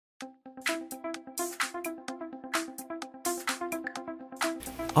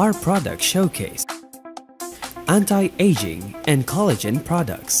our product showcase: anti-aging and collagen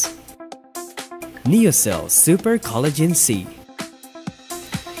products, Neocell Super Collagen C,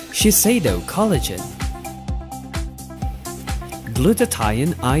 Shiseido Collagen,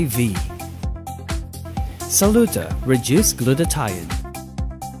 Glutathione IV, Soluta Reduced Glutathione,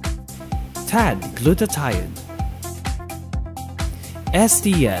 TAD Glutathione,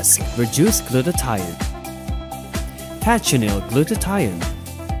 SDS Reduced Glutathione, Tachinil Glutathione,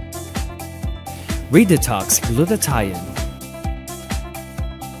 Redetox Glutathione,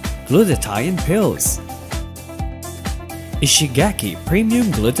 Glutathione Pills, Ishigaki Premium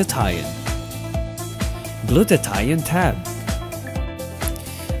Glutathione, Glutathione Tab,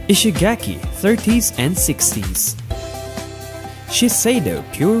 Ishigaki 30s and 60s, Shiseido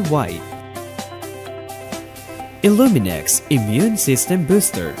Pure White, Illuminex Immune System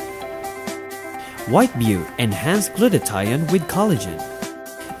Booster, Whiteview Enhanced Glutathione with Collagen,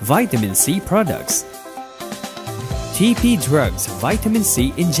 Vitamin C Products, TP Drugs Vitamin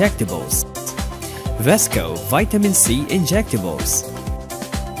C Injectables, Vesco Vitamin C Injectables,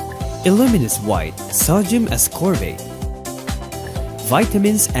 Illuminous White Sodium Ascorbate,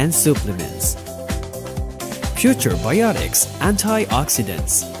 Vitamins and Supplements, Future Biotics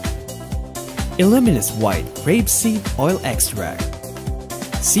Antioxidants, Illuminous White Rapeseed Oil Extract,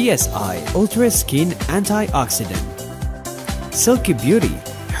 CSI Ultra Skin Antioxidant, Silky Beauty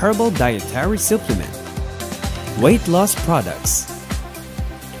Herbal Dietary Supplement, Weight Loss Products,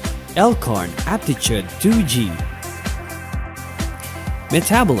 Elkhorn Aptitude 2G,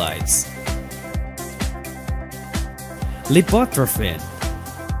 Metabolites, Lipotrophin,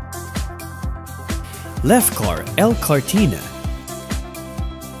 Lefcar L-Cartina,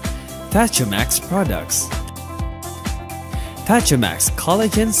 Tachamax Products, Tachamax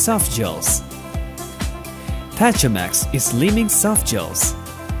Collagen Soft Gels, Tachamax Slimming Soft Gels,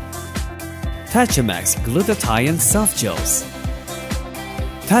 Tachamax Glutathione Soft Gels,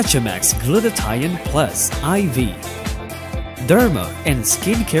 Tachamax Glutathione Plus IV, Derma and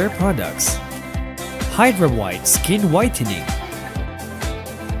Skincare Products, Hydra White Skin Whitening,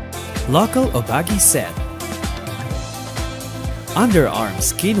 Local Obagi Set, Underarm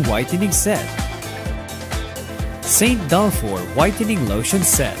Skin Whitening Set, St. Dalfor Whitening Lotion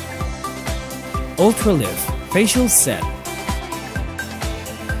Set, Ultralift Facial Set,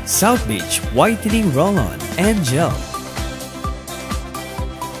 South Beach Whitening Roll-On and Gel,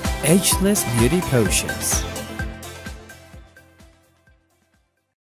 Ageless Beauty Potions.